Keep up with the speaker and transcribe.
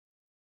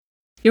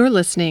You're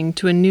listening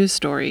to a news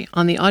story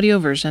on the audio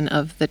version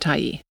of The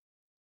Tyee.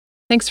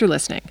 Thanks for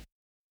listening.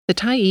 The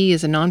Tyee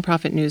is a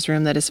nonprofit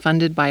newsroom that is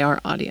funded by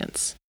our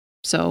audience.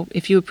 So,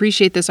 if you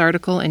appreciate this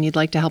article and you'd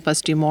like to help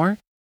us do more,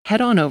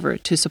 head on over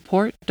to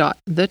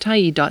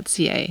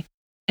support.thetyee.ca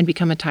and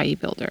become a Tyee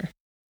builder.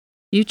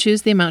 You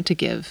choose the amount to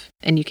give,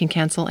 and you can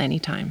cancel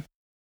anytime.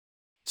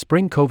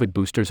 Spring COVID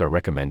boosters are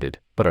recommended,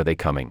 but are they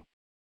coming?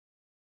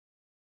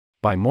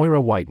 By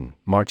Moira Whiten,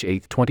 March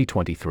 8,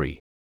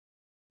 2023.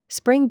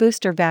 Spring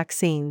booster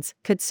vaccines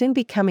could soon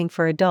be coming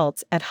for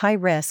adults at high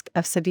risk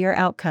of severe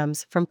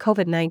outcomes from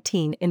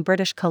COVID-19 in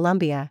British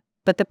Columbia,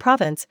 but the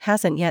province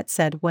hasn't yet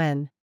said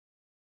when.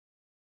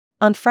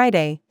 On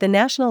Friday, the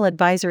National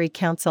Advisory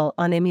Council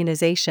on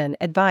Immunization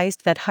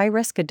advised that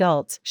high-risk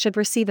adults should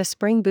receive a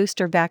spring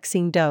booster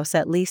vaccine dose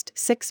at least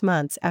 6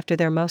 months after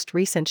their most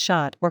recent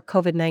shot or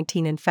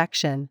COVID-19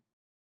 infection.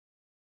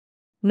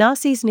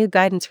 NACI's new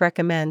guidance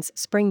recommends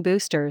spring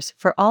boosters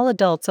for all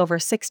adults over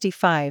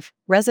 65,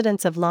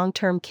 residents of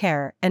long-term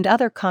care and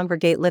other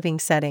congregate living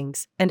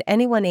settings, and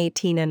anyone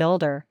 18 and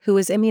older who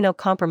is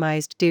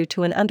immunocompromised due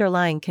to an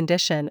underlying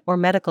condition or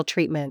medical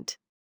treatment.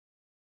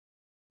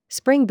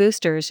 Spring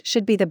boosters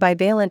should be the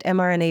bivalent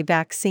mRNA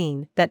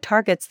vaccine that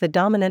targets the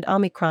dominant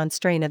Omicron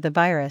strain of the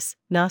virus,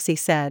 NACI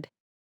said.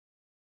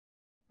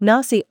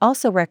 NACI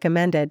also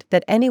recommended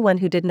that anyone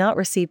who did not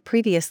receive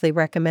previously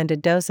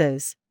recommended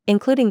doses,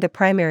 including the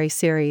primary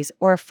series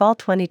or a fall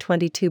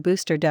 2022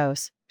 booster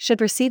dose, should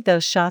receive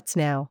those shots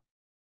now.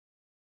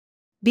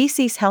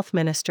 BC's Health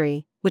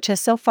Ministry, which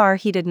has so far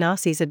heeded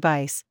NACI's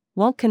advice,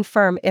 won't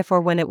confirm if or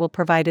when it will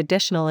provide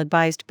additional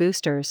advised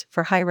boosters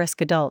for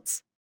high-risk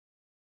adults.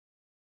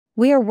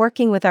 We are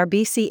working with our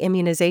BC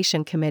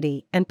Immunization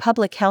Committee and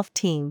Public Health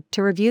team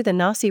to review the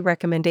NACI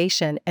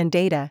recommendation and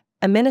data,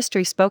 a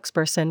ministry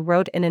spokesperson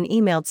wrote in an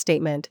emailed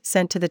statement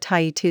sent to the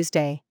Tyee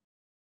Tuesday.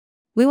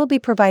 We will be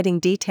providing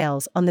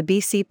details on the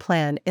BC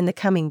plan in the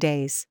coming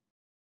days.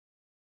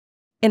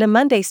 In a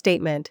Monday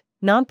statement,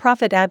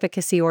 nonprofit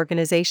advocacy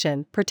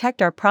organization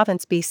Protect Our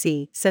Province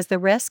BC says the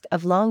risk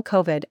of long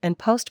COVID and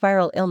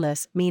post-viral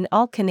illness mean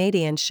all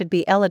Canadians should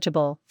be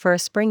eligible for a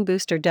spring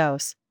booster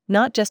dose,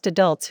 not just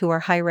adults who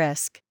are high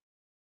risk.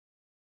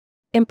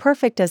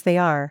 Imperfect as they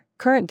are,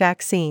 current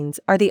vaccines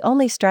are the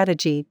only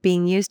strategy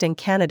being used in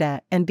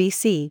Canada and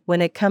BC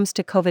when it comes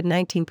to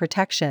COVID-19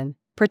 protection,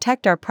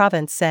 Protect Our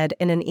Province said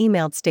in an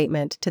emailed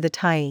statement to the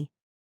Tyee.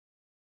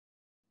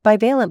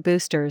 Bivalent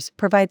boosters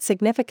provide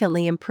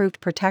significantly improved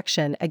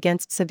protection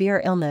against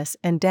severe illness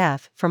and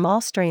death from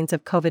all strains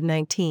of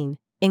COVID-19,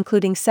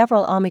 including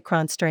several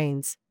Omicron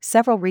strains,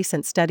 several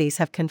recent studies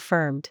have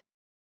confirmed.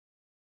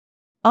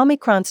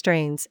 Omicron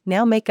strains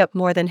now make up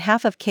more than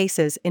half of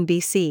cases in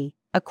BC,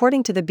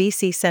 according to the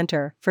BC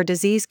Centre for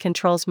Disease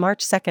Control's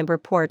March 2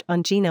 report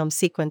on genome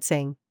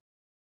sequencing.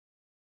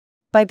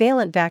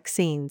 Bivalent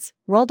vaccines,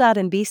 rolled out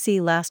in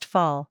BC last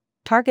fall,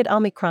 target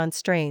Omicron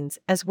strains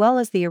as well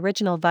as the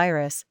original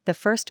virus the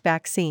first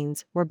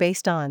vaccines were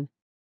based on.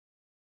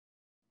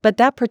 But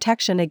that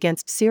protection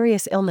against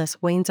serious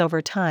illness wanes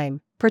over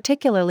time,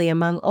 particularly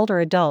among older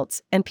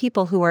adults and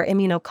people who are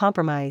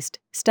immunocompromised,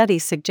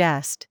 studies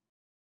suggest.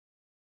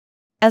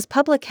 As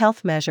public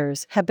health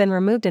measures have been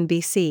removed in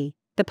BC,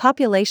 the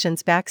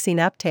population's vaccine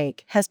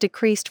uptake has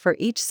decreased for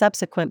each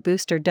subsequent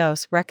booster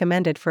dose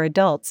recommended for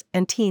adults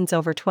and teens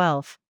over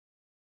 12.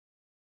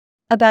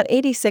 About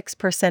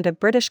 86%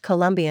 of British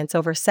Columbians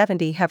over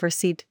 70 have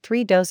received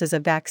 3 doses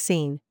of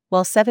vaccine,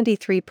 while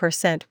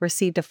 73%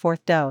 received a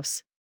 4th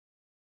dose.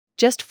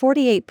 Just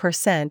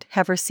 48%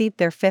 have received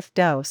their 5th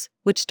dose,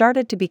 which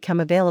started to become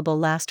available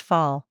last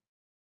fall.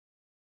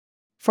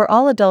 For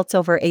all adults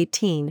over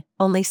 18,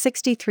 only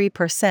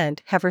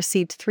 63% have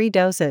received 3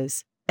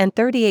 doses, and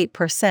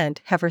 38%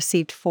 have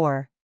received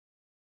 4.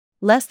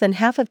 Less than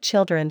half of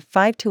children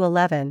 5 to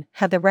 11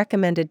 have the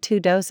recommended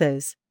 2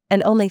 doses,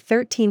 and only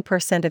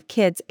 13% of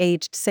kids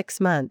aged 6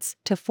 months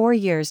to 4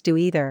 years do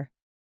either.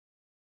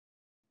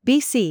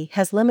 BC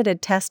has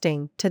limited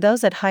testing to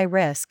those at high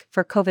risk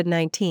for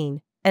COVID-19,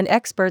 and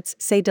experts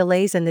say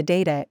delays in the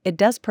data it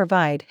does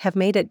provide have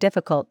made it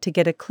difficult to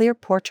get a clear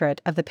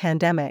portrait of the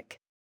pandemic.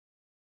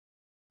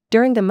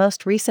 During the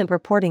most recent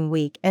reporting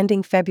week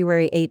ending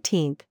February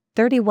 18,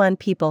 31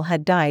 people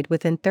had died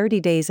within 30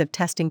 days of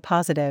testing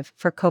positive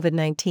for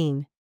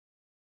COVID-19.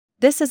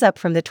 This is up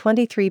from the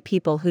 23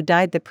 people who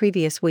died the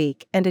previous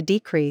week and a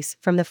decrease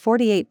from the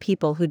 48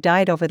 people who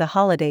died over the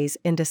holidays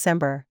in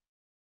December.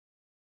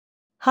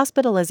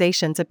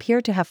 Hospitalizations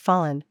appear to have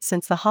fallen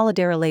since the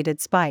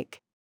holiday-related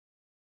spike.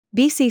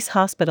 BC's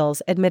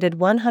hospitals admitted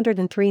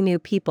 103 new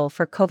people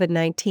for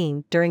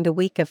COVID-19 during the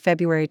week of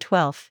February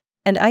 12,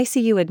 and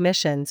ICU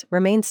admissions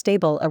remain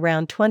stable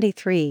around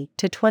 23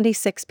 to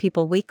 26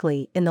 people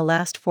weekly in the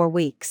last 4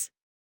 weeks.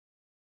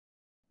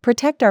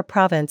 Protect Our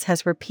Province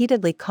has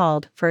repeatedly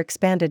called for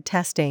expanded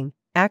testing,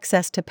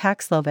 access to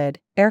Paxlovid,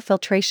 air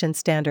filtration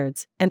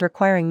standards, and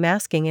requiring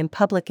masking in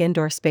public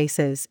indoor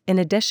spaces in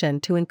addition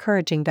to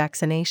encouraging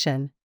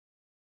vaccination.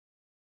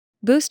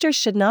 Boosters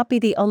should not be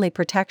the only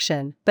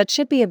protection, but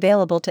should be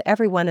available to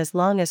everyone as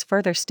long as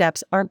further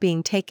steps aren't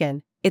being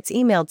taken, its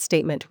emailed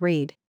statement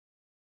read.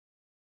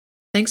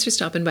 Thanks for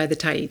stopping by the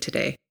Tyee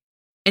today.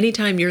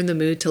 Anytime you're in the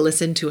mood to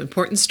listen to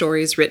important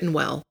stories written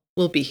well,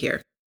 we'll be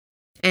here.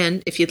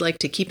 And if you'd like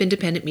to keep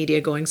independent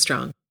media going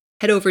strong,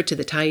 head over to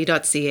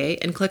thetyee.ca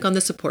and click on the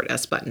Support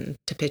Us button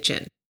to pitch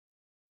in.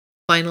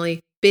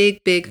 Finally, big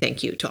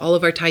thank you to all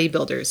of our Tyee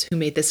builders who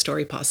made this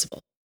story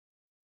possible.